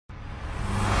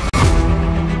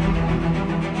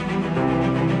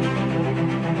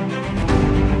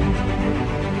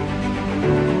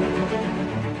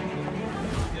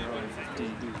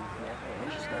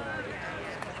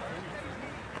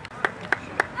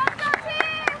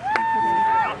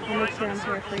Sure, I'm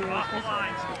here for you.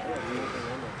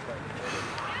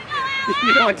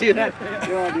 You don't want to do that. You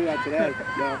don't want to do that today.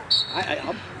 No.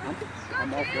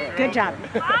 I'm all for it. Good job. Body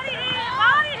hit it!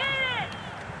 Body hit it!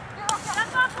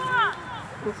 That's not for us!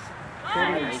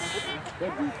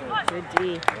 Good D.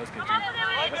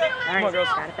 All right,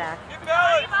 got it back.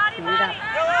 Clean it up.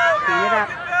 Clean it up.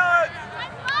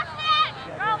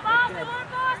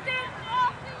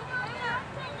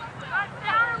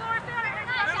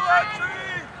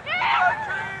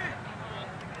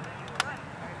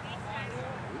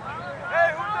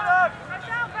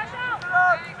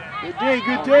 Good day,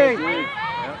 good day.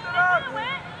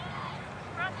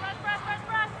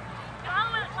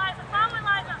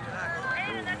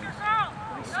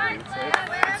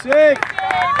 Sick.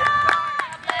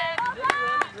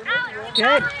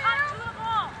 Good.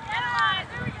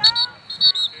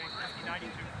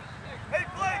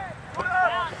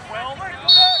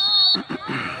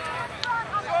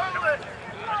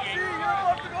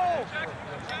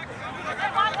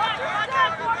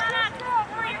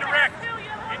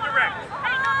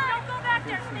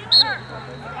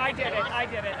 I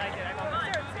did it.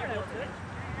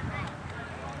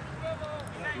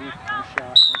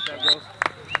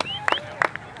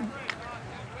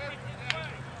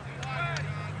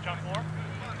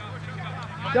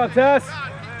 Go, Tess.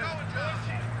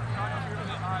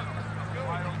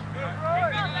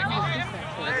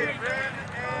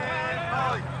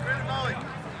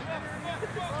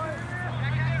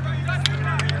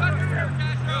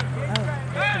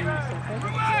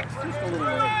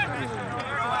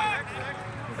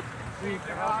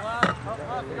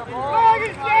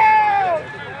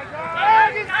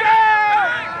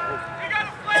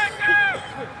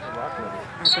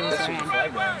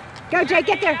 Go, Jake,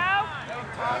 get there.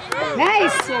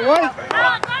 Nice.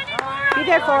 Be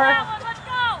there for her.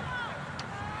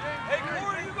 Hey,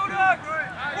 Corey, you go down.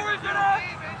 Corey, get up.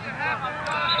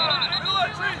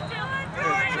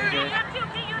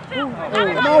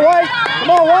 Come on, White. Come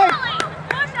on, White.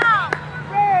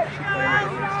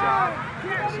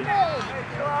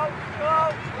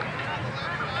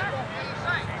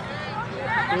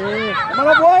 Come on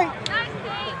up, White.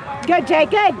 Good, Jake,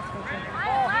 good.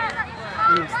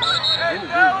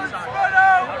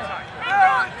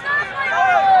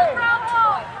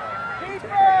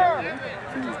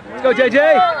 Let's go, JJ.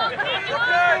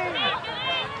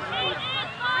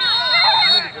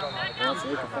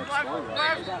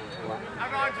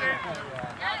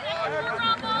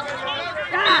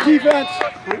 Defense.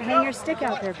 Hang your stick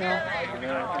out there, Bill.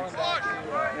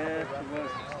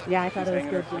 Yeah, I thought it was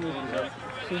good.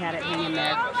 She had it hanging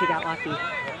there. She got lucky.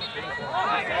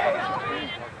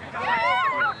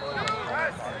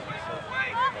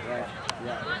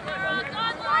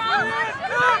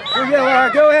 Go ahead, Lara.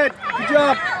 Go ahead. Good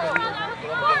job.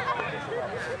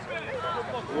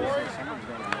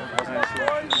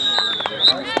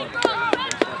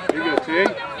 You go, T.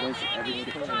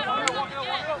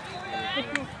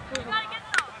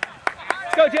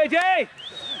 Let's go, JJ.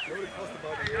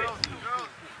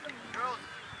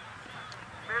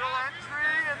 Middle entry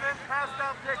and then pass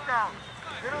down, pick down.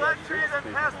 Middle entry and then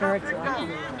pass down, pick down.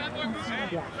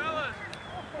 Yeah.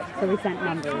 So we sent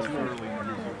numbers.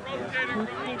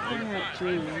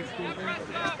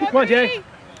 Come on, Jay.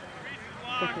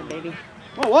 Quicker, baby.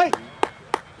 Come on, White.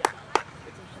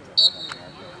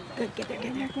 Good, get there,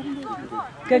 get there.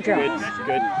 Good girl. Good,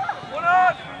 good. One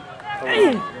on!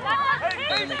 Hey, you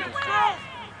gotta go for that!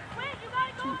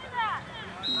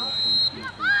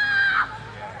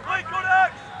 Wait, go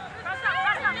next!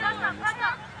 Press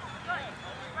up. Good.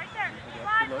 Right there.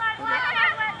 Slide. Right there.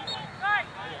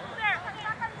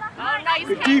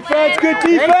 Good defense, good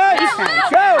defense.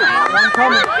 Go. One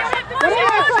coming. Good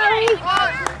job, Chloe.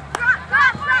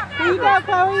 Here you go,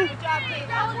 Chloe.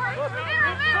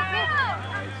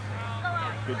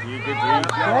 Good D, good D.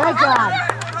 Good job.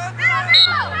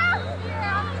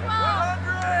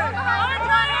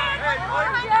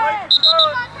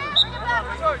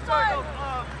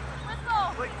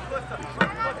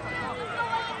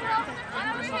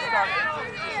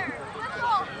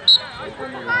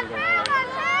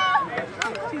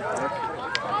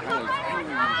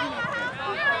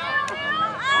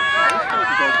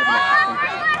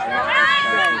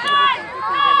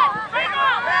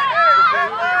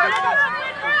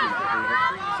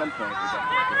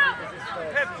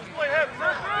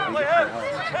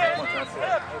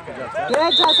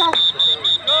 Good, Tessa.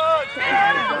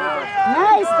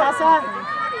 Nice, Tessa.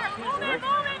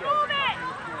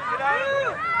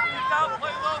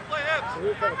 Play low, play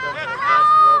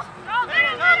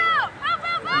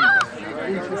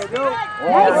hips. Good job,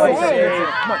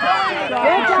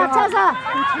 Tessa.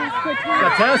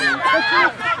 Got Tess.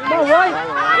 Come on, White.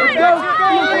 Let's go.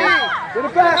 Get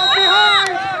it back. Help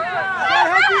behind.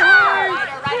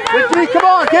 Victory, come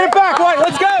on. Get it back, White.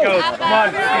 Let's go. Come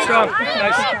on. Be strong.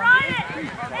 Nice.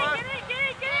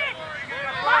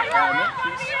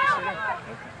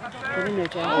 Get in there,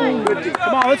 Joe.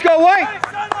 Come on, let's go, White.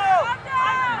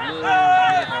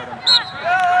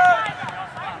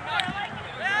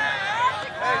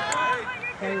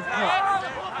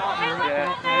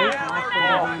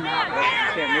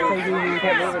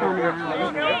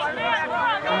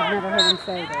 I've never heard him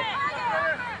say that.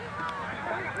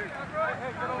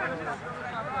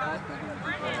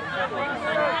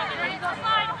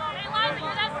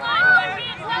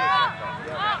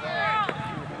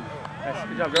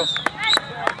 Good job, girls.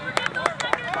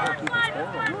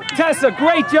 Tessa,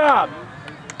 great job.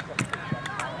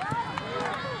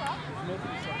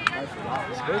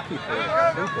 I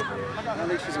don't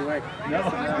think she's awake. No.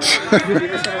 Give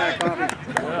her some of that coffee.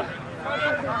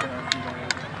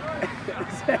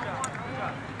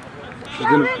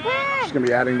 She's gonna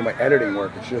be adding to my editing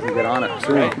work if she doesn't get on it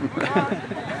soon.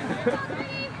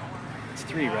 It's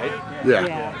 3, right?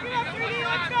 Yeah.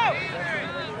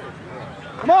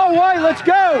 Come on, White, let's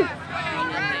go.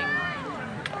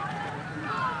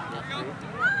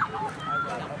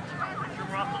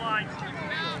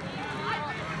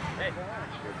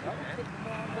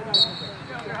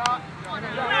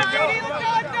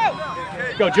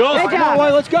 Go, Jules. Come on,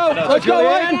 White, let's go. Let's go,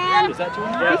 White. Is that 2?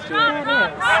 Yeah, it's 2.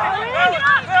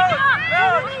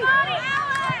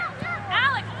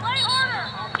 Alex, play harder.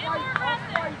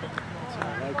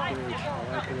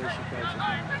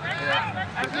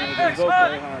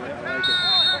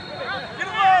 Get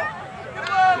more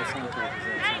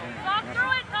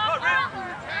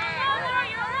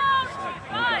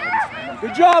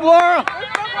Good job, Laura.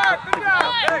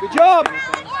 Good job.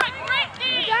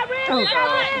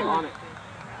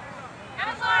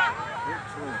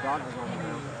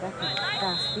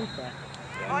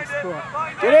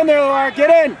 Get in there, Laura. Get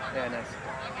in. Yeah, nice.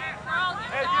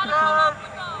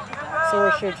 So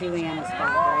we're sure Juliana's fault,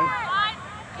 right?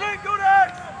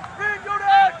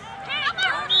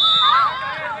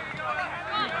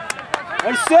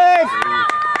 Nice save.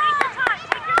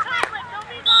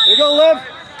 There you go, Liv.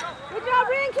 Good job,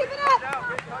 Rin. Keep it up.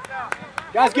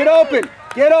 Guys, get open.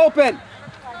 Get open.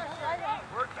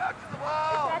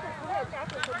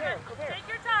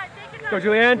 Go,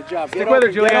 Julianne. Good job. Stick with her,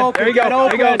 Julianne. There you go.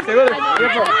 There you go. Stay with her.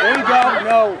 There you go.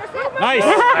 No. Nice.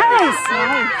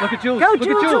 Nice. Look at Jules. Go, Look at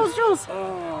Jules. Jules.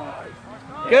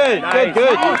 Good. Nice.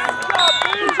 Good. Good.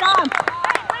 Good job.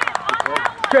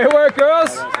 Great work,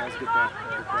 girls.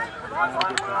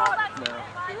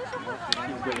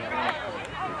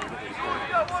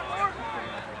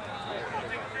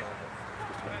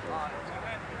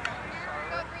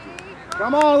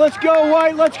 Come on, let's go,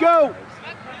 White. Let's go.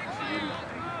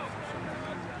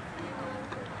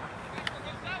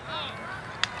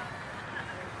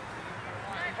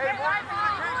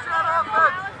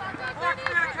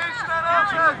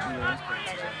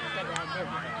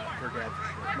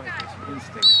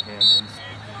 Instincts, man.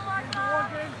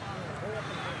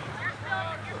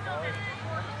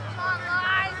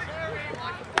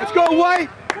 Let's go, White.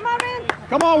 Come on, Rin.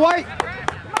 Come on, White. Come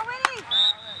on, Winnie.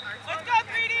 Let's go,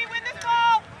 3D. Win this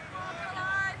ball.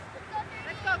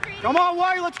 Let's go, 3D. Come on,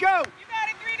 White. Let's go. You got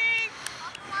it, 3D.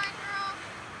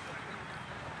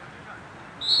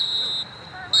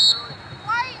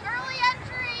 White, early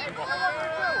entry.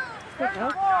 Good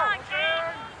job. Come on, kid.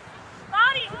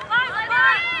 Body. Move it.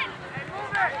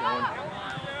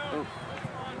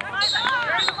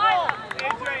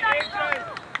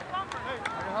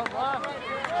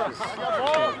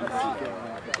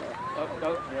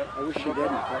 I wish she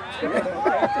didn't.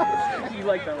 You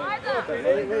like that one.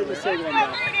 They just say one now.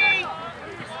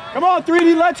 Come on,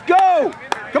 3D. Let's go.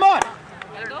 Come on.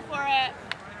 Gotta go for it.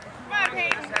 Come on,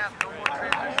 Peyton.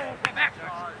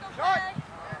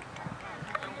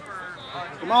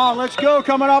 Come on, let's go.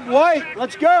 Coming up, White.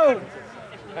 Let's go.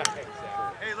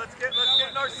 Hey, let's get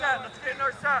in our set. Let's get in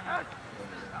our set.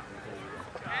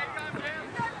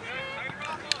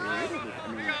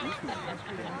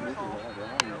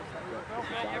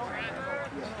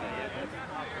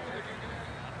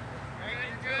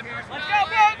 Let's go,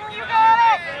 Peyton. You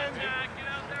got it.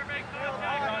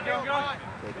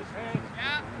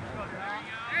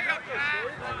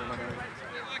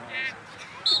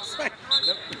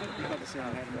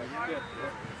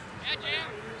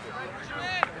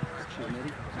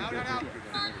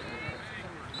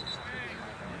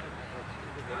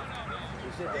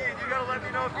 You gotta let me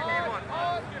know if you need one.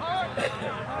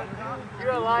 You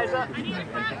Eliza.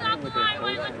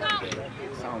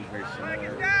 It sounds very similar to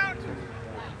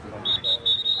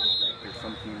there's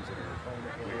some teams that are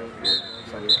way up here,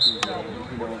 some teams that are,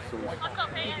 so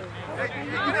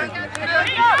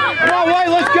Come on, White,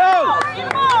 let's go!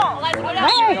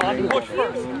 Push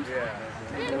first.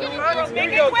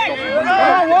 Come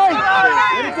on, White!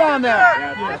 Get it down there!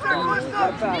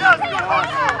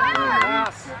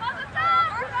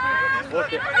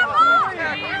 Look it.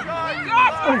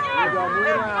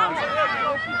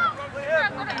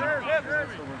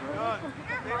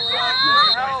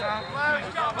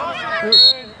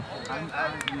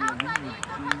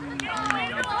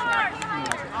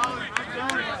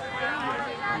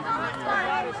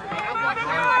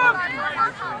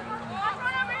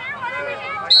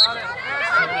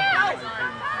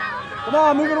 Come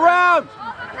on, move it around!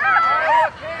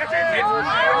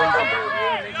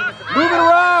 Move it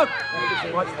around!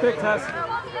 Watch the pick, Tess.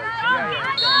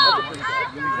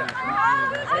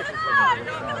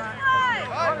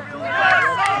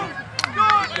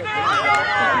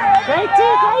 Great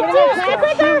two, stick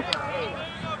with her.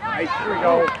 Nice, here we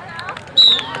go.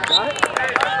 Got it?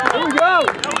 Here we go!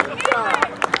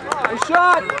 Nice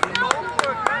shot!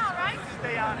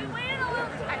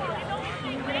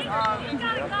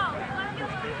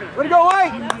 Way to go,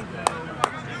 White!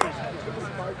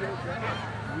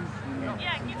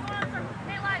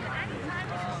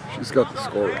 she's got the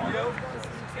score wrong.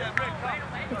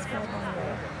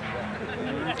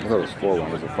 I thought it was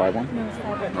 4-1. Was it 5-1? No, it's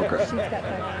 5-1. Okay. She's got 5-1.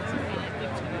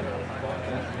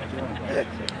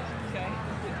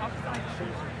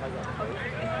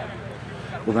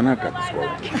 Well, then I've got the score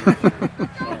wrong.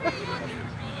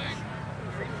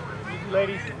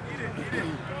 Ladies.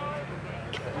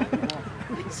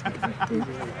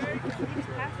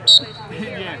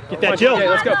 Get that, Jill. Okay,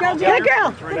 let's go. Good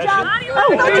girl. Good job. Oh,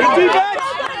 Good defense.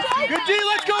 Good D.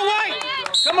 Let's go, White.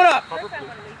 Coming up.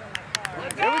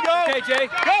 Here we go. Okay, Jay.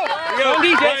 Go. Go,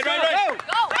 DJ. Right. Go.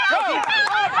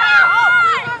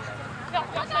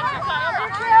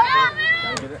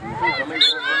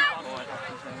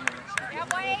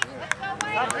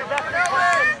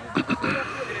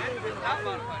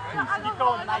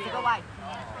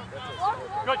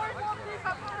 Good.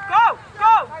 Go!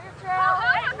 Go!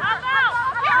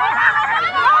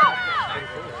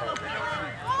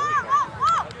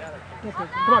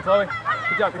 Come on, Chloe.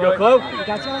 Good job, Chloe. Chloe. You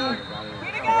got Jillian.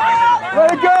 Way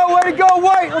to go,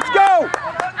 White. Let's go.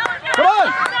 Come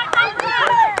on.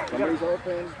 Somebody's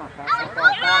open.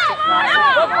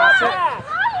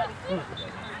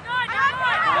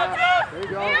 There you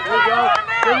go.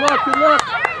 Good luck.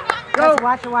 Go.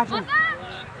 Watch him.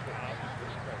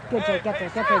 Good, Jay. Get there,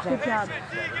 Jay. Good job.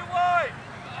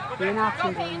 Be an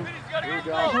option, Jillian. Here we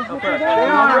go.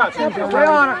 Stay Stay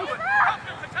on her.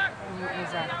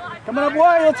 Coming up,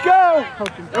 White. Let's go.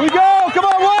 Here we go. Come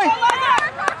on, White.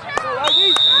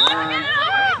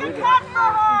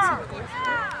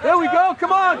 There we go.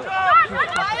 Come on.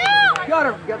 Got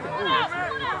her. Got the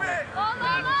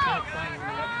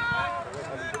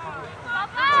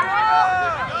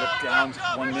Look down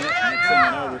 1 minute, next thing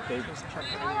you know, they just check.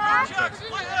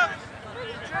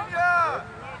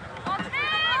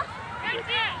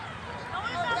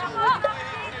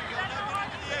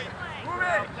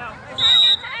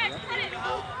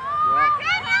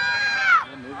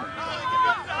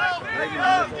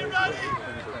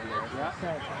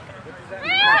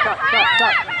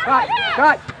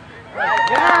 Cut.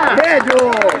 Yeah,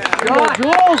 Jules.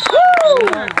 Jules. Woo!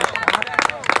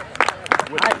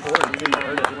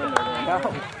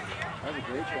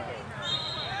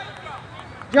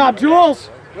 Job, Jules.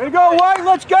 Way to go, White.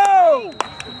 Let's go.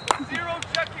 Zero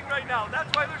checking right now. That's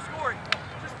why they're scoring.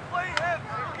 Just play him.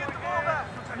 Get the ball back.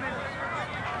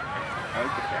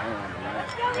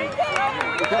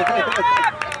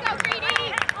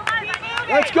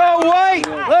 Let's go, White.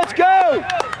 Let's go.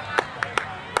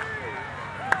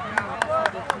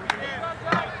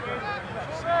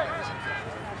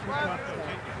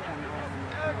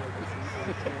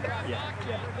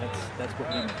 That's what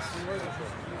we miss.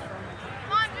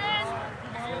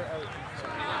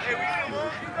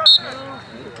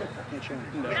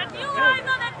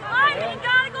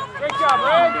 Great job,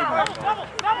 Ray.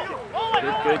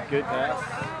 Good pass.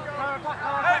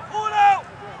 Hey, pull it out.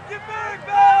 Get big,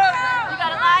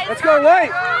 man. Let's go,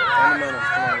 White.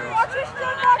 Watch this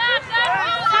shit,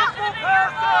 Simple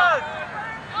passes.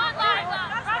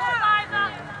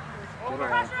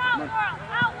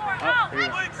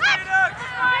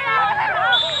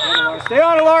 Stay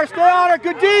on her, Laura. Stay on her.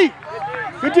 Good D.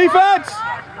 Good defense.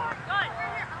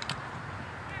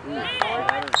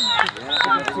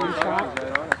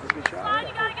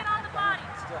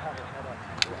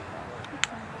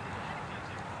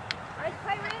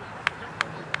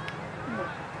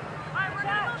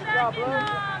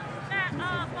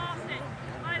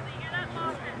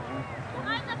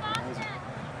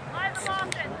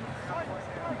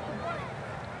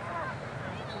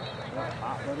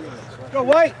 Go,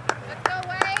 White! Let's go,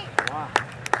 White!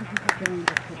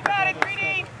 You got it,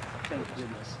 Greedy! Thank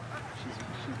goodness. She's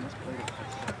misplayed it.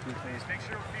 Make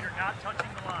sure your feet are not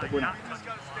touching the line. You just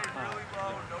got to stay really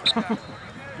low. No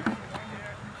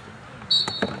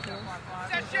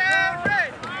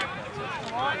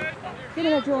Get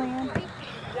in there, Julianne. Hey,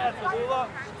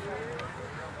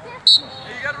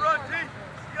 you got to run, T.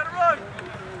 You got to run.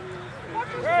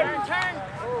 Turn.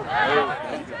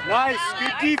 Nice,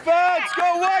 good defense! Go,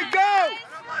 White, go!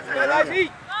 Run.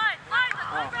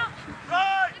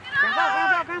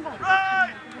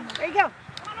 There you go.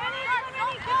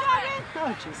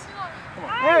 Oh, jeez.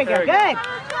 There we go. Good.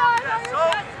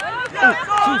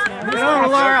 Get on her,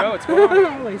 Laura!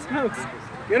 Holy smokes.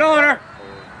 Get on her!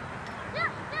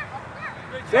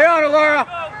 Stay on her, Laura!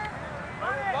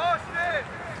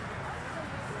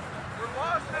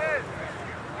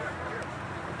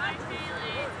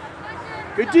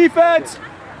 Good defense!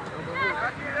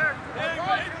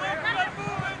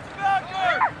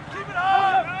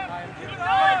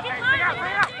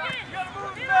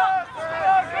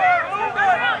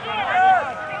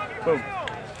 Boom.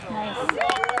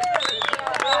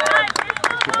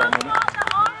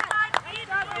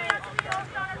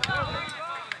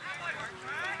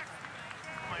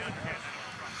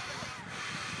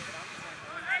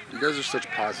 You guys are such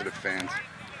positive fans.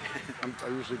 I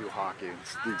usually do hockey.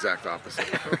 It's the exact opposite.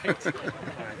 Alright,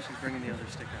 she's bringing the other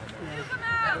stick out.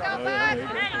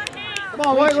 Come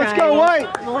on, White, let's go, White!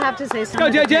 We'll have to say some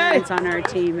of the parents on our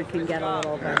team it can get a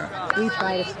little bit. We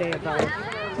try to stay above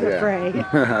the fray.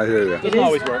 I hear you. It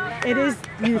always work. It is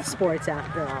youth sports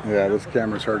after all. Yeah, this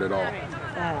camera's heard it all.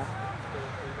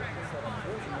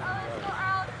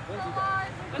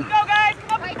 Let's go, guys.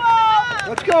 Come up the ball.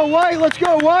 Let's go, White, let's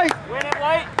go, White! Win it,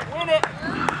 White. Win it.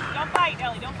 Don't bite,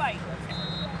 Ellie. Don't bite.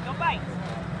 Don't bite.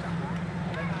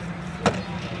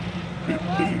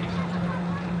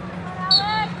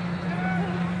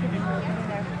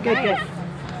 Good, good.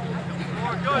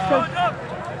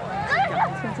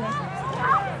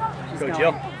 Go,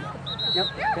 Jill. Nope.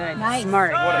 Good. Nice.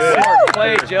 Smart. Smart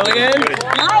play, Jillian.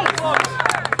 Nice.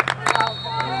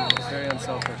 Very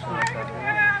unselfish.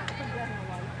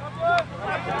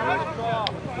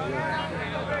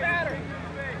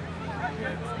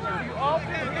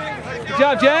 Good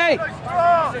job, Jay! Good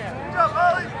job,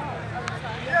 Ellie.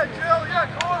 Yeah, Jill. Yeah,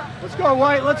 Core. Let's go,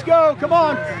 White, let's go, come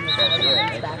on!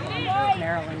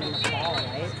 Maryland in the fall,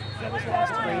 right? That was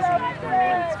last crazy.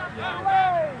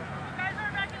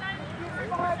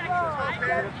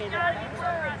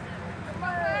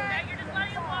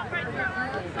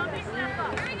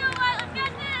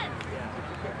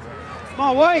 Come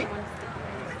on, White!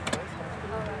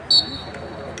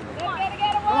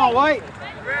 Come on, White!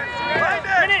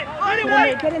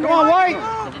 Get in Come on, White!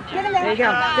 Get in there. There you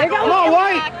go. There you go. Come on,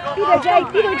 White! Beat her, Jay.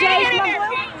 Beat her, Jay. Come on.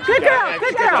 Good girl.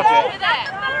 Good girl.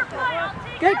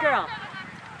 Good girl.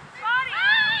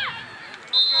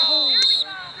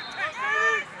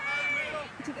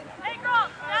 Hey,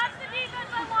 girls, that's the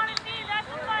defense I want to see. That's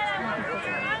the fight I want to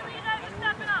see. Finally, you guys are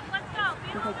stepping up. Let's go.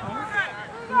 Beautiful.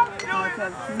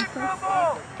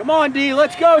 Come on, D,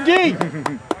 let's go, D!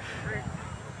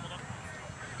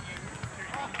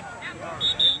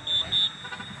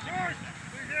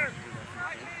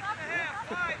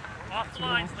 Off the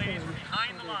lines, ladies.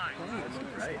 Behind the lines.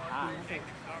 Right.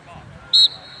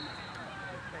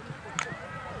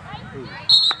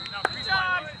 Now, good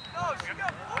job. No, she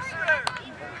got pushed there.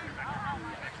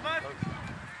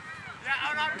 Yeah,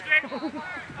 out on her dick.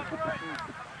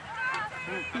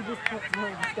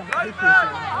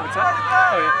 What's that?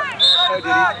 Oh,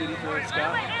 yeah. Oh, did he throw it,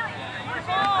 Scott?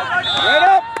 Right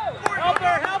up! Help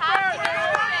her, help her.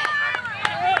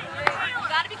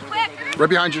 Gotta be quick. Right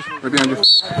behind you. Right behind you.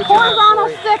 Horizontal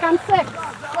stick on 6.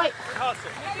 Wait.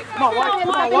 Come on, White, come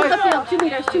on, Step in White! the field. 2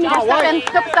 meters. 2 meters. Come on, Step White. in.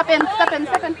 Step in. Step in.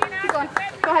 Step in. Keep going.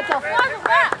 Go ahead, Phil.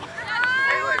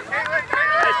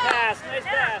 Nice pass, nice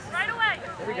pass. Right away.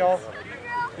 Here we go.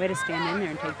 Way to stand in there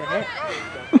and take the hit.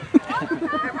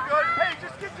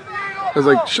 I was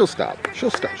like, she'll stop. She'll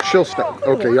stop. She'll stop.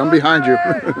 Okay, I'm behind you.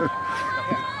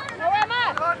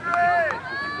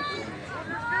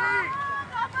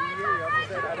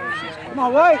 Come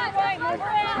on, White!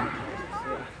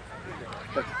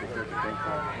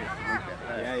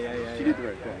 Yeah. She did the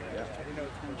right thing. Yeah.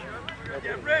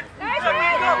 Get ready.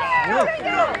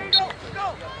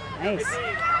 Nice.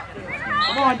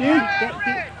 Come on, dude.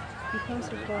 Be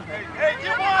closer for her. Hey,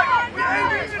 get one!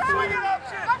 Swing it up,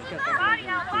 shit!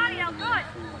 Body out, good.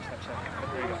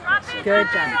 Good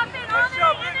job.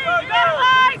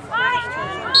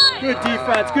 Good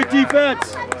defense, good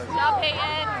defense. Good job,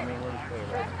 Peyton.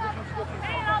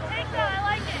 Peyton, I'll take that, I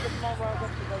like it.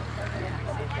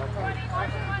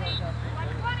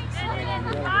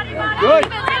 Good.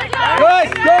 Good.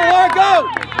 Go, Laura, go.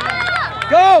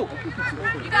 Go.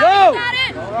 Go.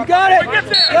 You got it.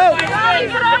 Go.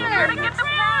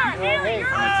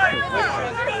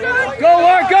 Go,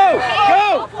 Laura, go.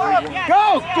 Go. Go.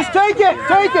 Just take it.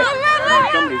 Take it.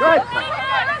 Good.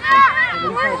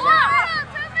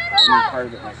 Part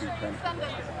of it might be Good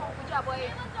job, Wade.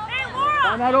 Hey, Laura,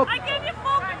 Find that open. I gave you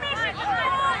full permission to stay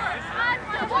over.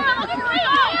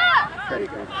 pretty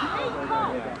good. I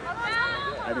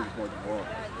think it's more the ball.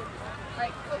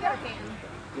 Right, go get her, Peyton.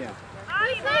 Yeah.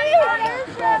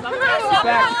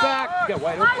 Back, back. Get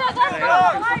wide open.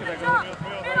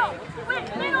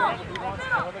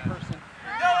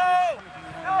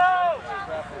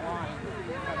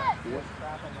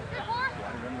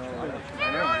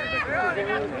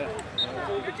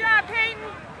 Good job, Peyton.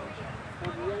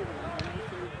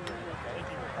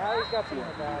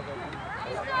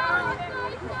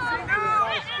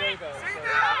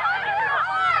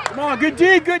 Come on, good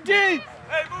D, good D. Hey,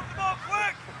 move the ball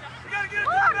quick. You gotta get it to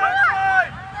the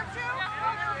backside.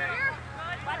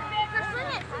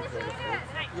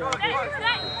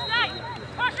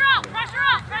 Pressure out, pressure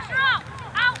out, pressure out.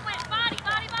 Outlet, body.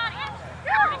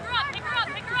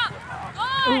 Pick her up.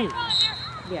 Good.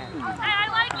 Yeah. Hey, I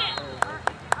like it.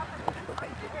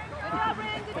 Good job,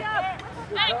 Brandon, good job.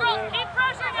 Hey, girls, keep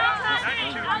pressuring outside.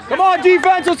 Come on,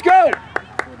 defense, let's go.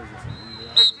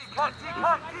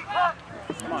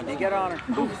 Come on, D, get on her.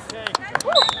 That's a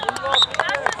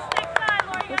stick side,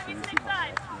 Laura. You gotta be stick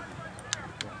side.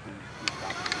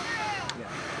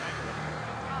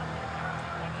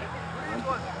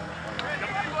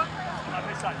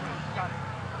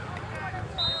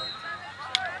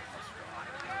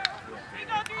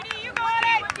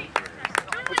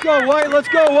 Let's go, White, let's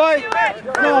go, White.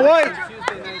 Come on, White.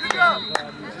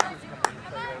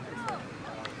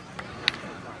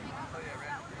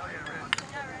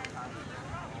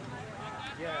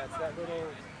 Yeah, it's that little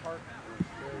park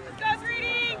area. Go,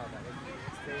 Greedy!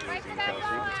 Right to that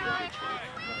line.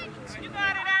 You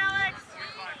got it, Alex.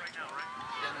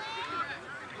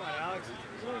 Come on, Alex.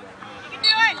 You can do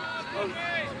it.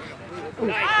 Oh,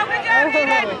 good job,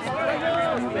 Hayden. Good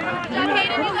job,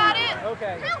 Hayden, you got it.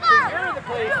 Okay, so you're the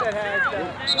place that has the...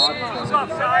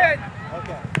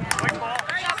 Okay.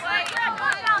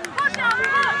 Push out.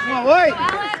 Come on, White.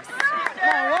 Come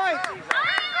on, White.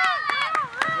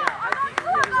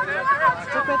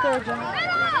 Stick right there, John.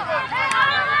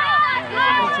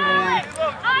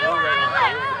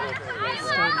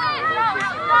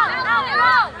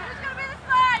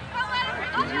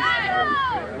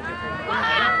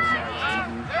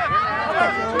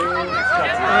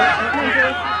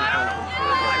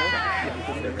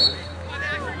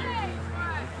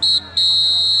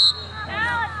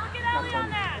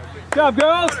 Good job,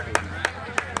 girls.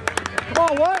 Come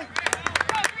on, White.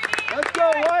 Let's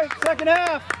go, White. Second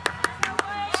half.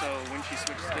 So when she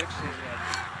switched sticks, she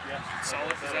had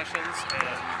solid possessions and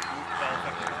moved the ball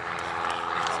effectively.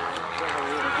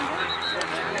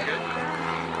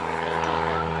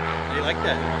 Do you like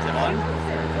that? Is that fun?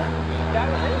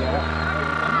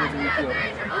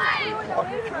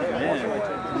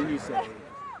 And then you say,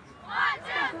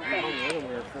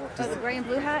 Oh, the gray and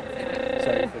blue hat?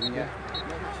 sorry for the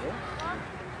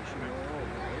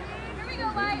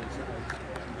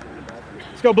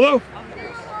Let's go, Blue.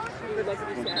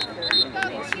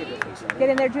 Get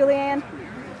in there, Julianne.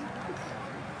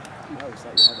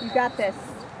 You got this.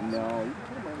 No.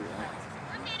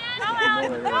 Oh,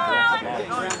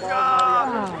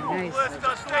 nice.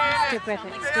 Stick with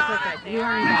it. You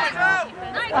earned that.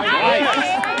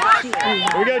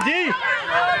 Here we go, D.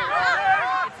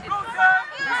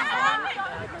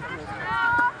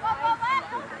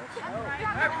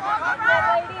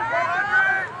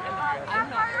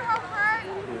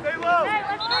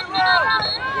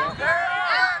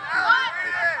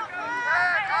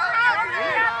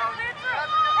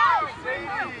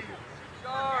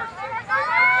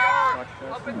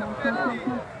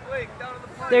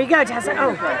 There you go, Tessa.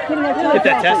 Oh, get in there, Get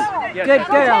that, Tess. Good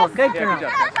girl. Good girl.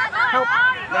 Help.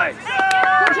 Nice.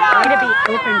 Way to be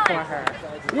open for her.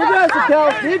 Be aggressive, Kel.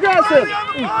 Be aggressive.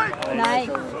 Nice.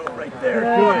 Right there.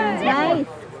 Nice.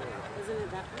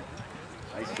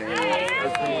 I say,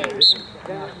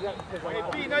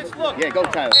 Nice look. Yeah, go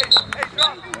Tyler. Hey,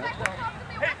 drop.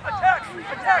 Hey, attack.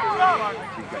 Attack, drop.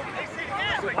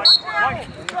 Let's go.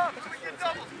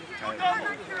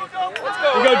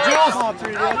 You go, Jules.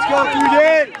 Let's go,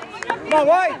 3D. Come on,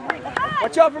 White.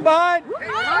 Watch out from behind.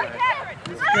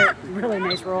 Really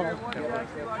nice roll. Hey,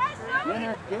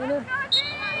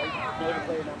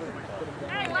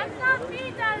 let's not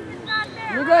feed that if it's not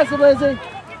there. You aggressive, Lizzie.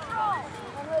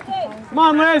 Come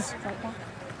on, Liz.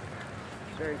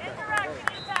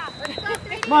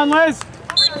 Come on, Liz.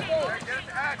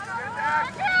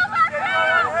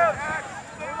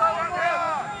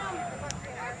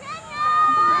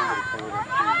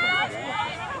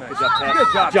 Good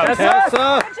job,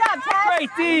 Tessa. Good job, Tess. Great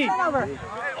D. Turn over.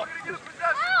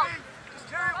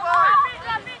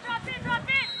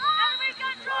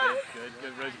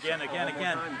 Again.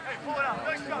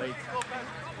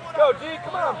 Go, D,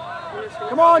 come on.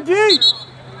 Come on, D. Yeah,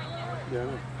 I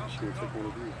know. She would take one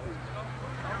of these.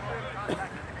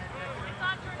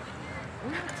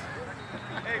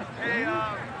 Hey,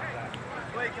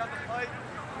 Blake on the pipe.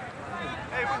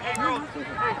 Hey, girls.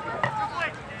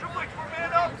 Hey, Triple H, we're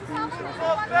man up.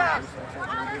 Ball fast.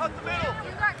 Cut the middle.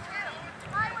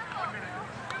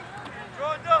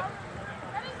 Drawing up.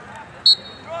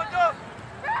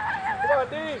 Come on,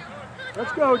 D.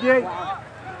 Let's go, D.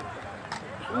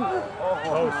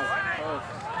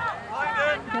 Find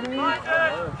it. Nice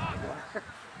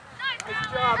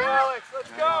job, Alex.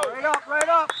 Let's go. Right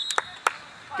up.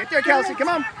 Get there, Kelsey. Come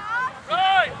on.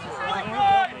 Right.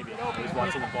 Maybe I was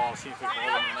watching the ball, see if it was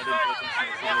rolling, and I didn't look and see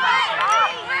if it was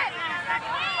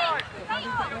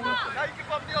Now you can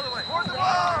bump the other way. Toward the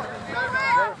ball.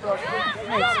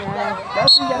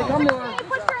 Kelsey, you gotta come to her.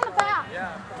 Push her in the back.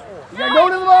 You gotta go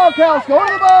to the ball, Kelsey. Go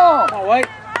to the ball. Come on, White.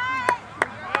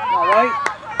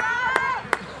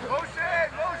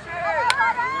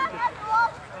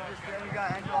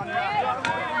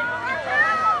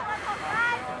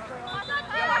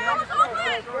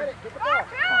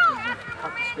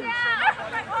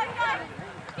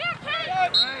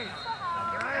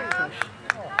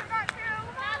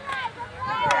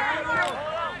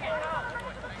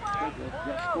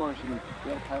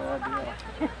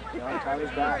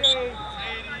 Tyler's back. That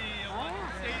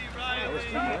was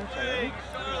 2 minutes, I think.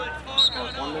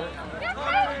 1 minute.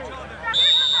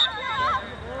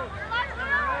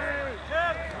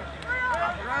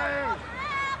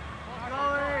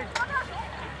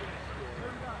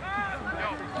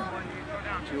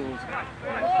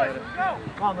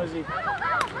 Come on, Lizzie.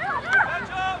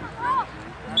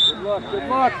 Good luck. Good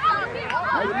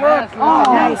look. Oh,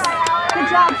 nice. Good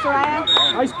job, Soraya.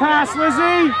 Nice pass,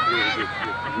 Lizzie.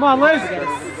 Come on, Liz.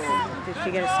 Did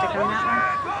she get a stick on that one?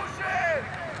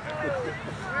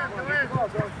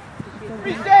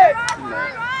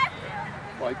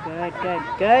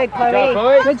 Good,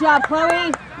 Chloe. Good job,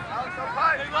 Chloe.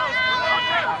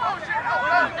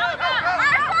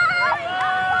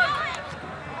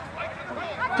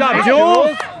 Good job,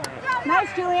 Jules. Nice,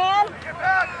 Julianne.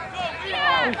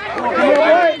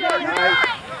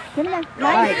 Come on.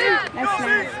 Nice.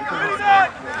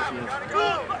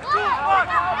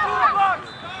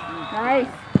 Nice.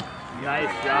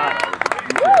 Nice job.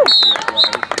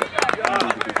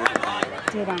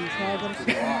 Did Sarah get a stick on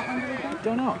that one?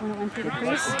 Don't know. When it went through the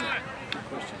crease?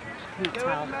 Can't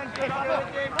tell.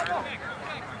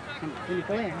 Can you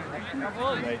go in?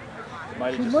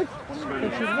 She looked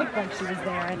like she was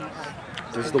there anyway.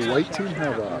 Does the white team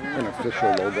have an official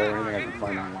logo or anything I can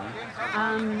find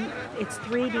online? It's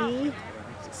 3D,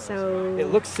 so... It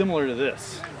looks similar to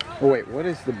this. Oh wait, what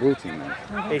is the blue team then?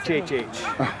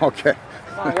 HHH. Okay.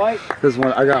 White. Because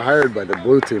when I got hired by the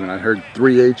blue team and I heard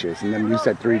 3 H's and then you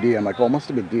said 3D, I'm like, oh, it must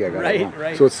have been D. I got it wrong.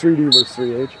 Right. So it's 3D versus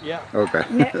 3H? Yeah. Okay.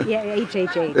 Yeah,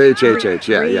 HHH. HHH,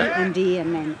 yeah, 3 yeah. and D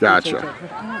and then Gotcha. HHH.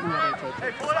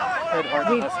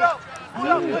 I don't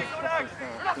know what HHH is.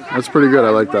 That's pretty good. I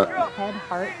like that. Head,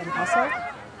 heart, and hustle.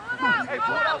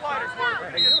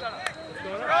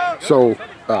 So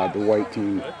the white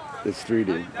team is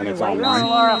 3D and The it's white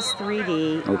online? team is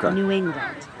 3D, Okay. New England.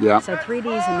 Yeah. So 3D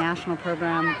is a national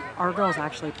program. Our girls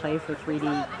actually play for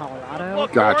 3D Colorado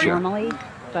Gotcha. normally,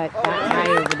 but that guy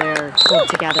over there pulled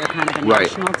together kind of a Right.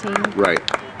 national team. Right.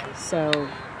 So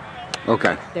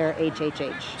Okay. they're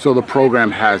HHH. So the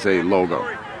program has a logo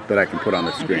that I can put on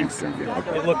the screen.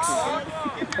 Okay. It looks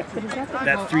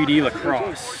that 3D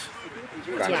lacrosse.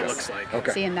 Gotcha. Yes. Looks like.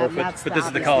 Okay. See, and But that's this is the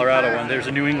obvious Colorado one. There's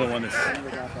a New England one that's.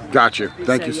 Got you.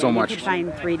 Thank you yeah, so much. You could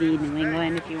find 3D New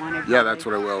England if you wanted. Yeah, that's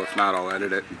what I will. If not, I'll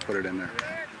edit it and put it in there.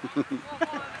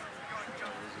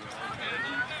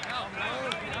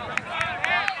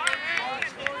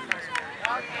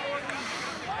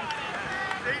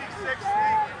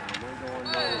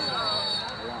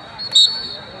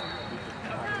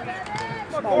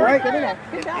 All right. Good enough.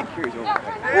 Good job.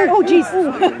 Oh, jeez.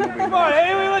 Come on,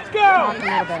 Haley, let's go. Talk a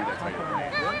little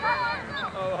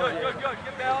bit. Good.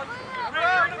 Get balance. In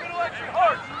the middle extra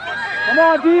hard. Come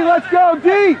on, D. Let's go,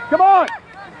 D. Come on.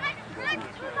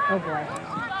 Oh, boy.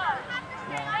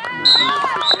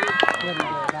 Wouldn't do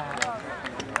that.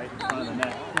 Right in front of the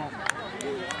net.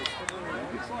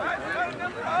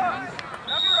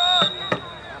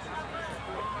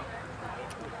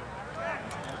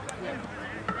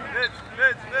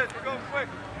 Mids, we're going quick.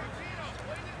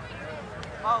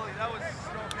 Holly, that was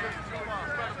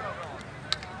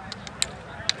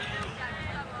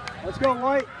Let's go,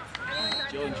 White.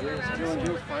 Jill and Jules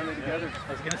finally together.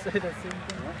 I was going to say that same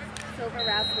thing. Silver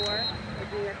RAV4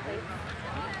 with New York plates.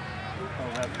 Oh,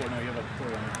 RAV4, no, you have a 4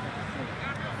 on it.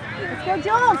 Let's go,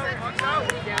 Jules.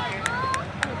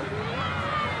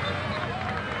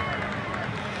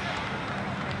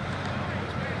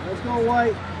 Let's go,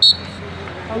 White.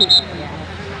 Oh, yeah.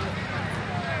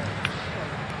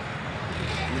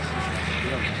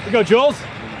 Here we go, Jules.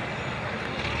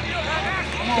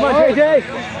 Come on, JJ.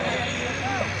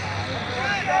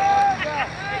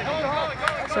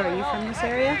 So are you from this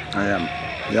area? I am.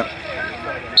 Yep.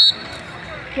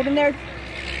 Get in there.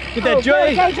 Get that,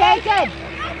 Joey. Good, JJ, good.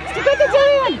 Stick with the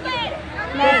team.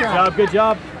 Nice. Good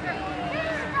job.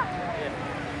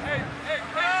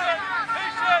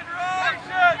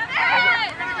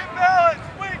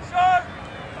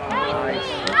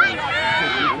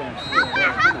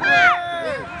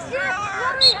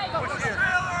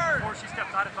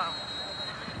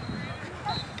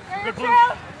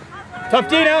 Tough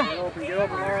D now. Get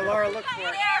open, Laura, look for it.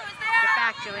 Get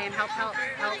back, Julian. Help.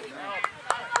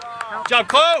 Good job,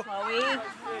 Chloe. Chloe.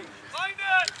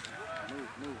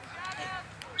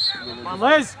 Come on,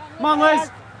 Liz. All right.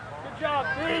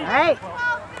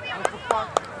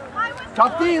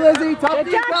 Tough D, Lizzie. Tough Good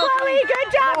D. job, Chloe.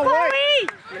 Good job, Oh, Chloe.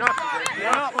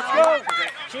 Yeah, let's go.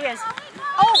 She is.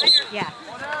 Oh, yeah.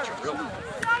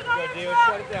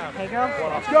 Hey, girl.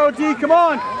 Let's go, D. Come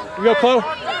on. Here we go, Chloe.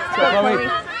 Let's go, Chloe.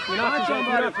 Get on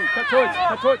somebody. Cut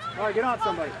towards. All right, get on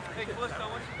somebody.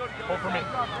 Hold for me.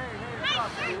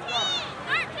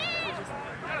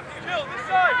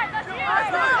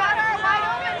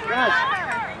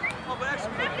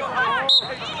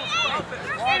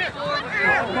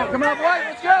 Come on, White.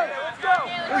 Let's go.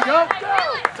 Here we go.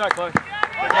 Sorry, Chloe.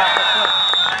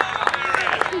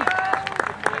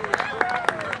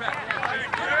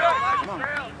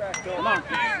 Come on.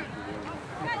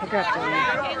 Pick her up, Julian.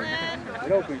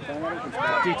 Get open.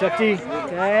 Tough D.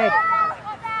 Good.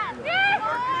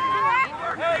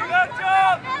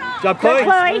 Job, Chloe. Good,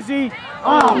 Chloe. Lizzie.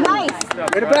 Oh, nice.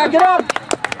 Way to back it up.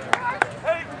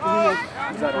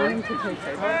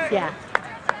 Yeah.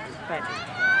 Good.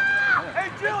 Hey,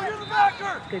 Jill, you're the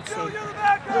backer. Good save. You're the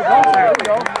backer. There we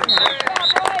go.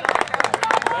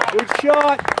 Good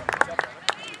shot.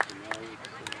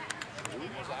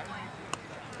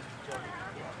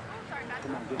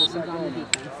 This one's on the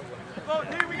defense. Oh, D,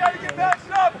 we got to get backed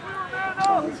up. We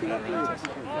were man up.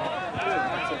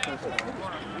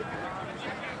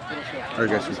 Are you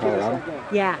guys from Colorado?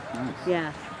 Yeah.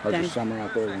 Yeah. How's your Done. summer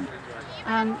out there?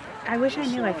 I wish I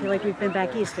knew. I feel like we've been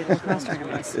back east at lacrosse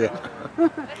tournaments. Yeah.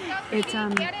 It's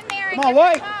Come on,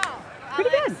 White. pretty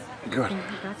good. Good.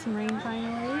 Got some rain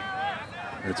finally.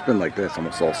 It's been like this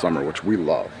almost all summer, which we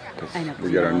love because I know, 'cause we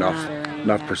you get get a enough lot of rain,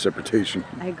 enough yeah. precipitation.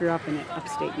 I grew up in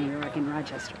upstate New York in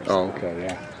Rochester. So Oh, okay,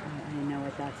 yeah. I know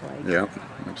what that's like. Yeah,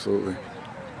 absolutely.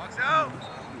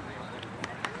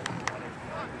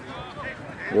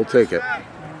 We'll take it,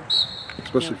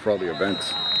 especially for all the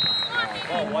events.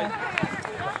 Here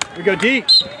we go, D.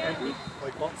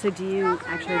 So do you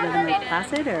actually live in Lake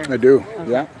Placid or? I do,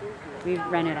 Okay. yeah. We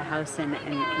rented a house and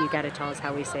you got to tell us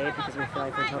how we say it because we feel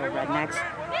like we're total rednecks.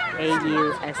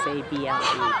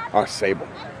 A-U-S-A-B-L-E. Sable.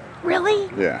 Really?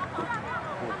 Yeah.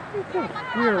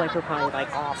 We're probably like,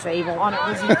 oh, Sable on it.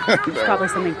 It's probably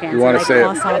something fancy. You want to like say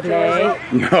 "Oh, it? Sable."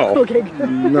 No. Okay, good.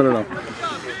 No.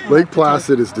 Lake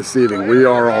Placid is deceiving. We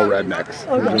are all rednecks.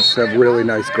 We just have really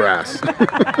nice grass.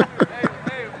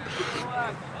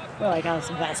 We're like, oh,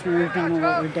 Sylvester, we've done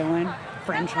what we're doing.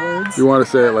 French words. You want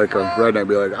to say it like a redneck,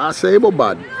 be like, Sable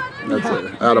bud. That's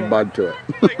it. Add a bud to it.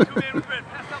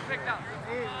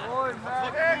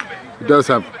 It does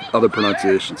have other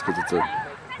pronunciations because it's a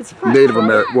Native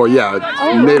American. Well, yeah,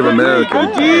 it's Native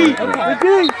American.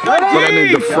 But I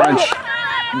mean, the French,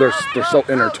 they're so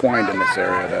intertwined in this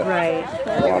area that Right.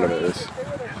 a lot of it is.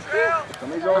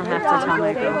 I'll have to tell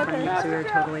my girlfriend because we were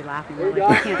totally laughing. We're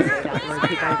like, you can't say that word.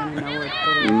 People are going to know we're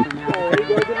totally from out.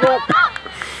 Good luck.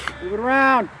 Move it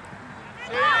around.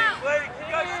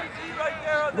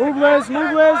 Move, Liz.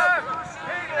 Move, Liz.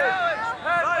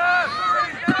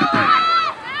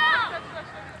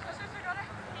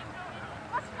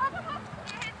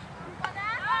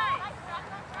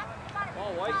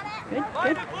 Good,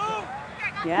 good.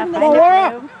 Yeah, Come find on, it.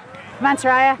 Laura. Move. Come on,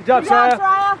 Soraya. Good job,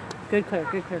 Sarah. Good clear,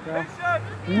 girl.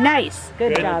 Nice.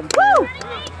 Good job. Woo!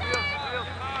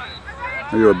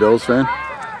 Are you a Bills fan?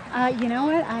 You know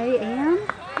what? I am.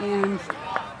 And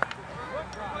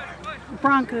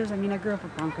Broncos, I mean, I grew up a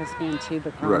Broncos fan too,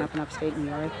 but growing up in upstate New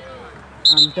York,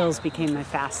 Bills became my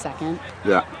fast second.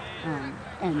 Yeah.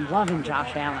 And loving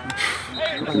Josh Allen.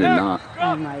 I mean, not.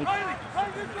 I'm like,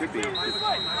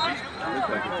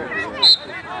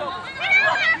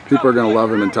 people are going to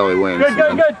love him until he wins.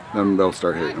 Good. Then they'll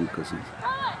start hating him because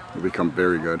he'll become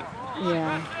very good.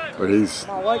 yeah. But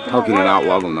how can you not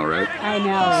love him though, right? I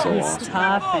know. So He's awesome.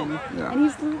 tough and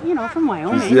he's, from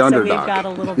Wyoming. He's the underdog. So we've got a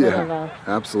little bit of a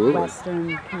absolutely.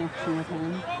 Western connection with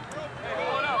him.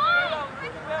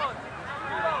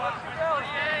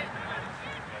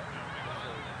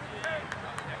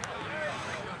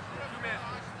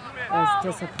 Those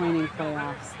disappointing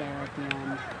playoffs there at the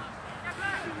end.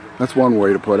 That's one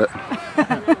way to put it.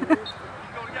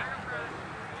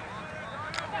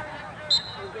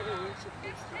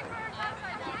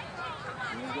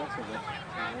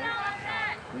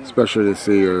 Especially to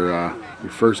see your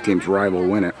first team's rival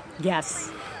win it.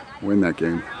 Yes. Win that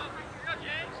game.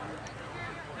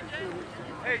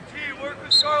 Hey, T, work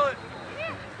with Charlotte.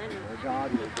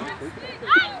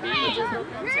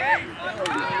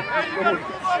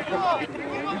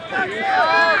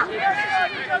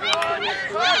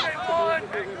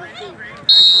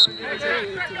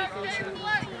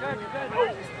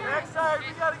 Next side, we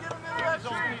gotta get him in that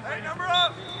zone. Hey, number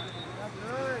up.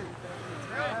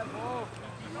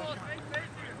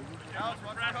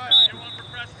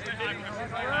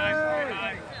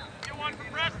 Get one for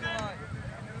Preston.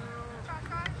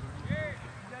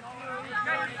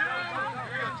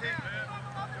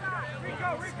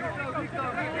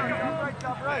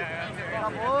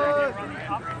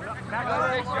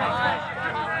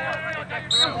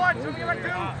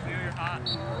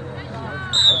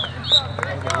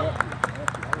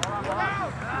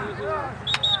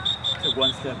 Took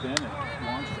one step in and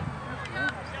launched it.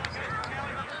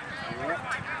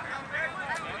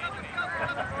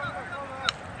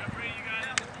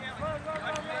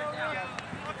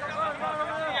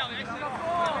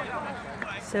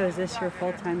 So is this your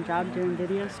full-time job doing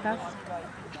video stuff?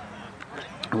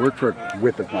 I work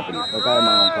with the company. Like I have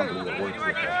my own company that works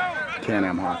with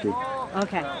Can-Am Hockey.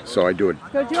 Okay. So I do a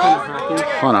Ton of hockey.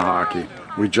 ton of hockey.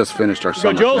 We just finished our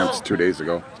summer camps 2 days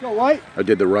ago. Go, White. I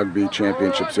did the rugby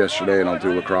championships yesterday, and I'll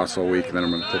do lacrosse all week, and then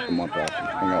I'm going to take the month off and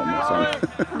hang out with my son.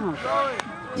 Oh.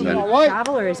 And Do you then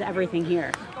travel or is everything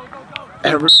here?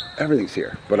 everything's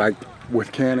here. But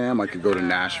with Can-Am, I could go to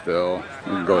Nashville. I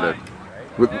can go to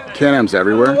Can-Am's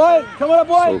everywhere. White, coming up,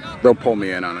 White. So they'll pull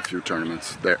me in on a few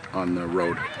tournaments there on the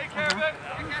road.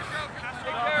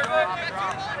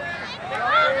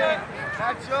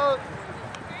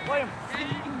 What?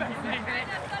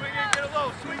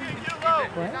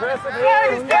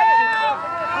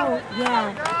 Oh,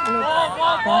 yeah.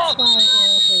 That's why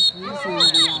Eric is using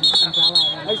the umbrella.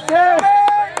 Hey, Sid.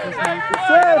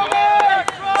 Sid.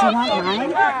 Do you want mine?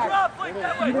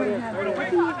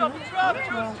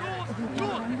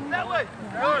 That way.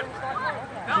 Good.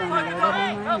 Do you want to load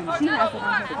it on mine? She has it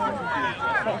on her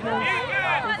phone.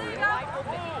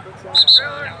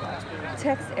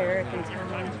 Text Eric and tell him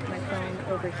my phone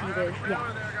overheated. Yeah.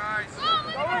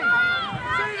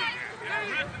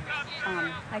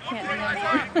 I can't do anything.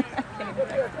 I can't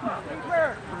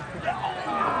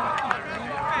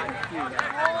even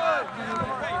text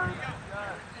him.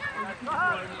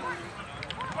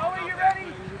 Joey, you ready?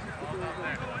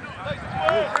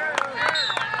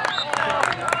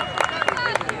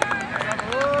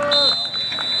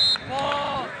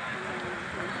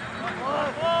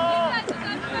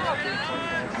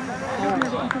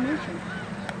 Information.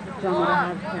 Do you want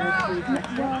me to have her to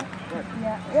text it?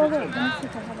 Yeah. Oh, wait. Let me see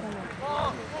if I have it on my...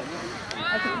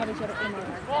 I can probably get it in there.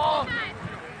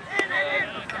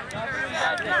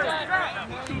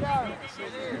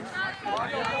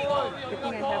 Good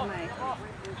thing I have my...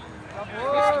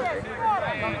 There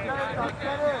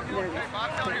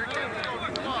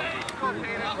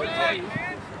it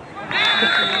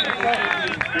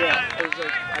Yeah, it was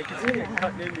like, I could see it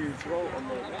cutting into your throat on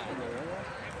the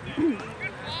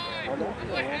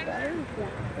better? Yeah.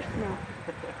 No.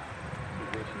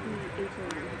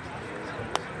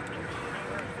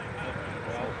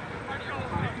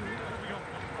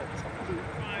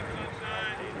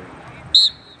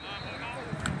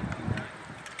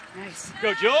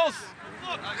 Go, Jules.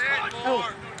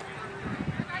 Oh.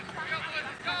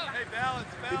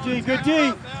 Good D, good D.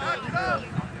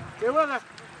 Get with her.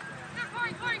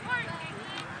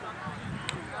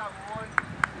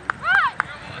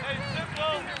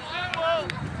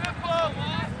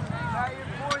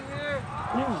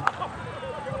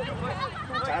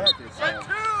 Tyler did Tyler.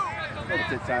 Good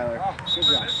did Tyler. Good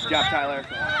job. Good job, Tyler.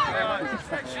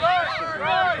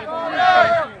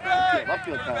 Left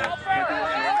field, Tyler.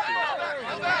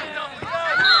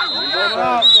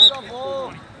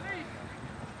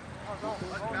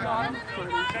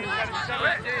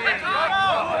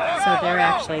 So they're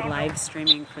actually live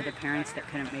streaming for the parents that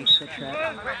couldn't make the trip.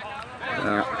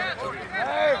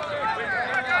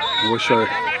 I wish I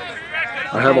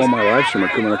have all my live stream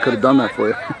equipment. I could have done that for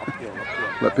you.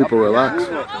 Let people relax.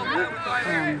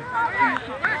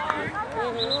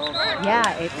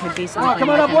 Yeah, it could be something. Come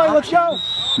on up, White, let's go.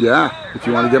 Yeah, if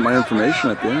you want to get my information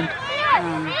at the end.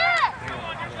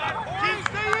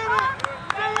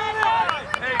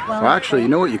 Well, actually, you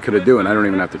know what you could have done, and I don't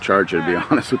even have to charge you, to be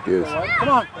honest with you. Come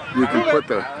on. You can put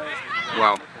the,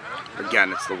 well,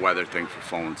 again, it's the weather thing for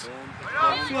phones.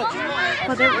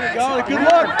 Well, there we go. Good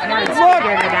luck. Parents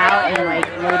figured it out and like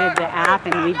loaded the app,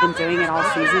 and we've been doing it all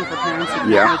season for parents who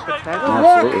can't make the trip.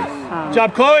 Absolutely. Good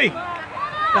job, Chloe.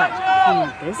 But from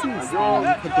a business thing,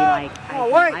 it could be like, I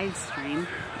can live stream.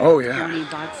 Oh yeah. $20,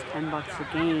 $10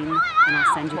 a game, and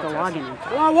I'll send you the login info.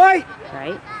 Come on, White.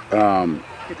 Right?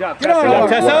 Good job, what I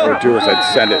would do is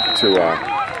I'd send it to,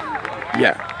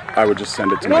 yeah, I would just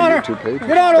send it to my YouTube page.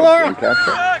 Get on her, Laura.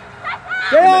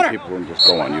 And then people can just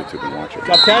go on YouTube and watch it. Good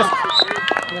job, Tess.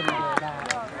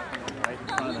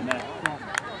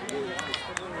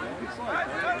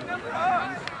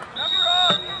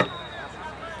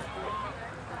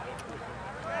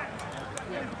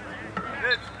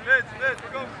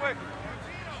 We're going quick.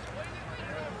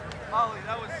 Holly,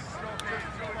 that was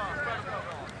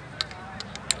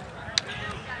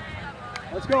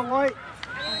let's go, White.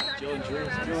 Jill and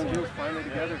Jules finally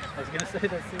together. I was going to say the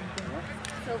same thing.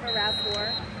 Silver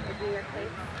RAV4 with New York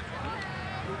plates.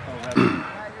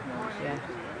 Yeah.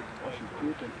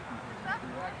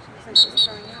 So she's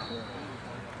throwing it.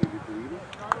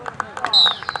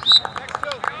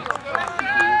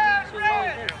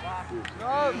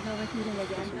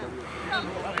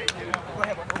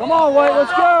 Come on, White,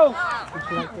 let's go.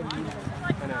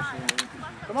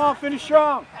 Come on, finish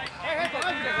strong.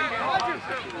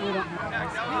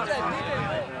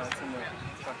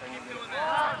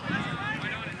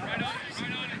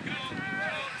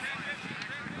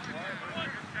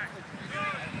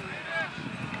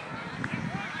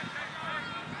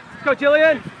 Let's go,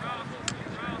 Jillian.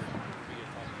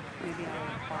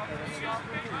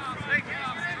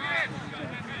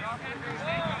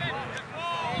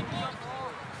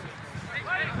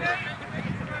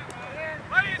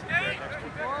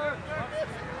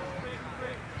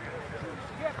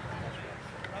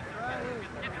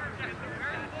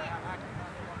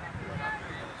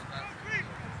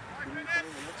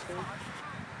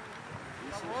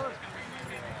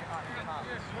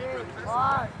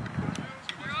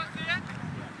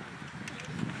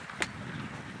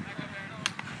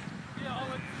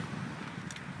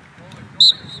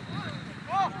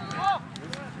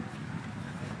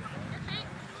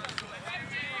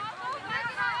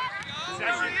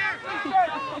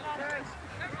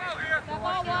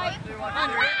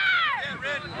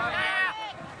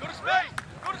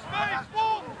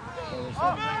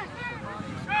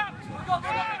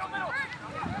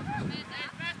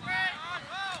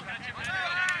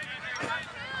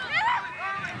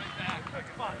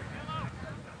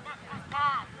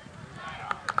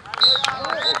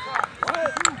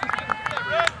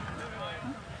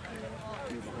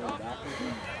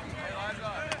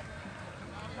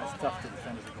 Tough to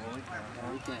defend as a goalie.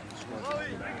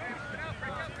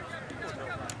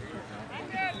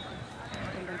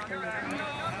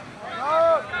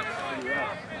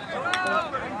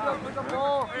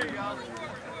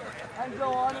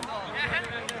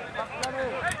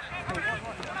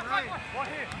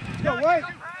 Go, White.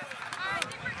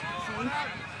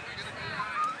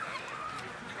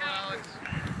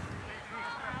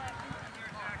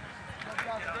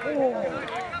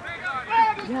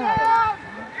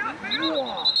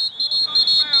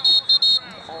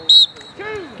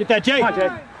 Get that, Jay. Come on, Jay.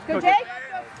 Good, Jay?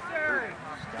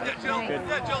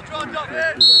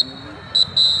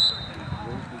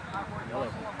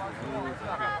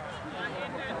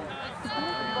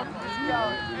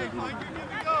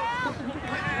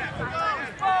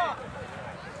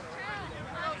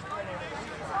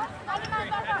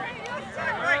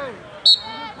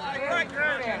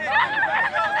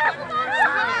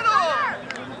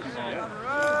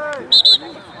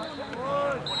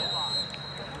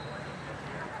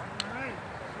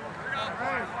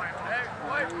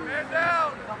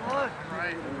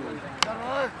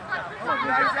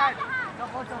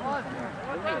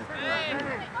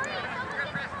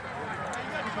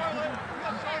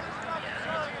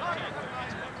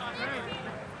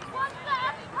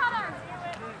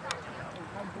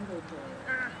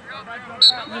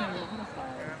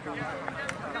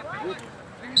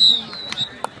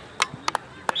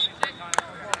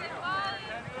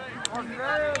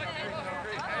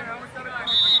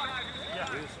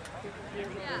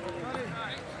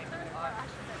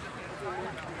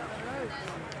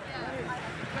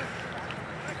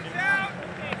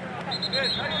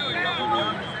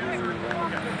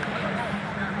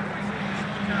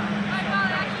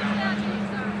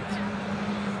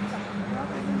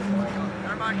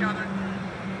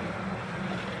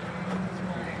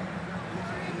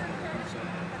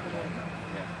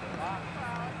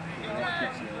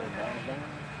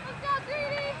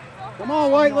 Come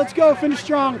on, White, let's go. Finish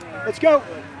strong. Let's go.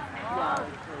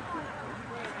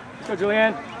 Let's go,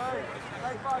 Julianne.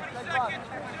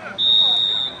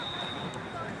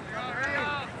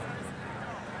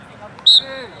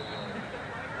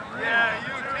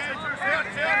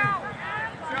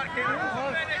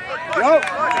 Go.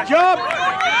 Good job.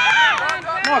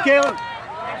 Come on, Caleb.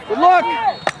 Good luck.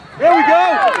 There we go.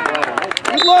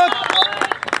 Good luck.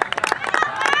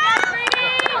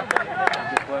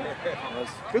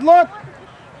 Good luck.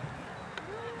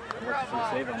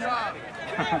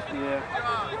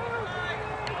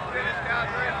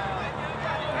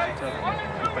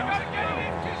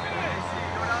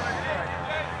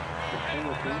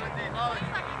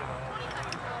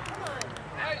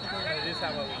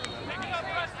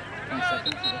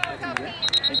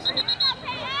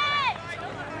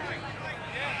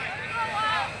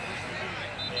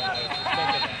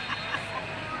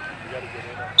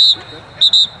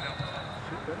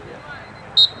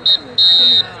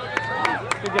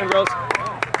 Good game, girls.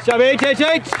 Good job,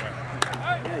 HHH.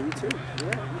 Yeah, you too.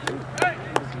 Yeah, you too.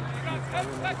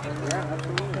 Yeah,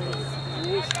 absolutely.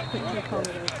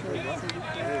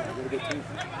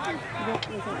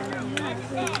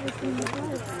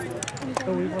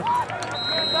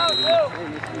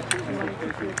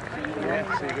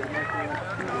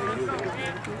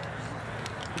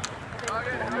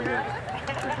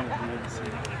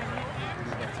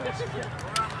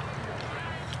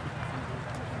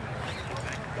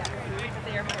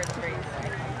 The airport's great.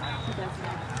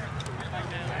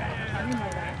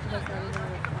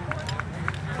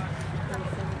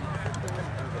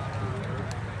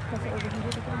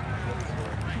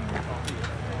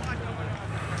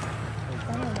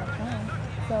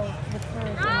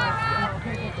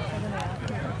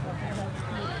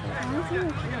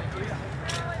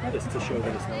 It's to show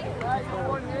that it's not.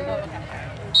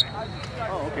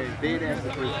 Oh, okay. They had asked the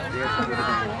first. They asked the first.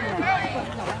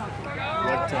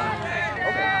 What time?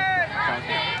 Okay.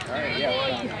 All right. Yeah.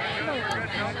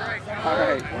 All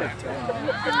right.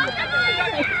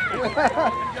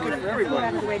 Good for everybody.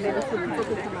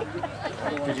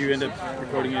 Did you end up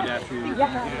recording it after you?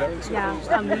 Yeah. She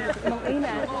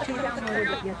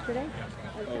downloaded it yesterday.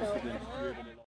 Oh, so then you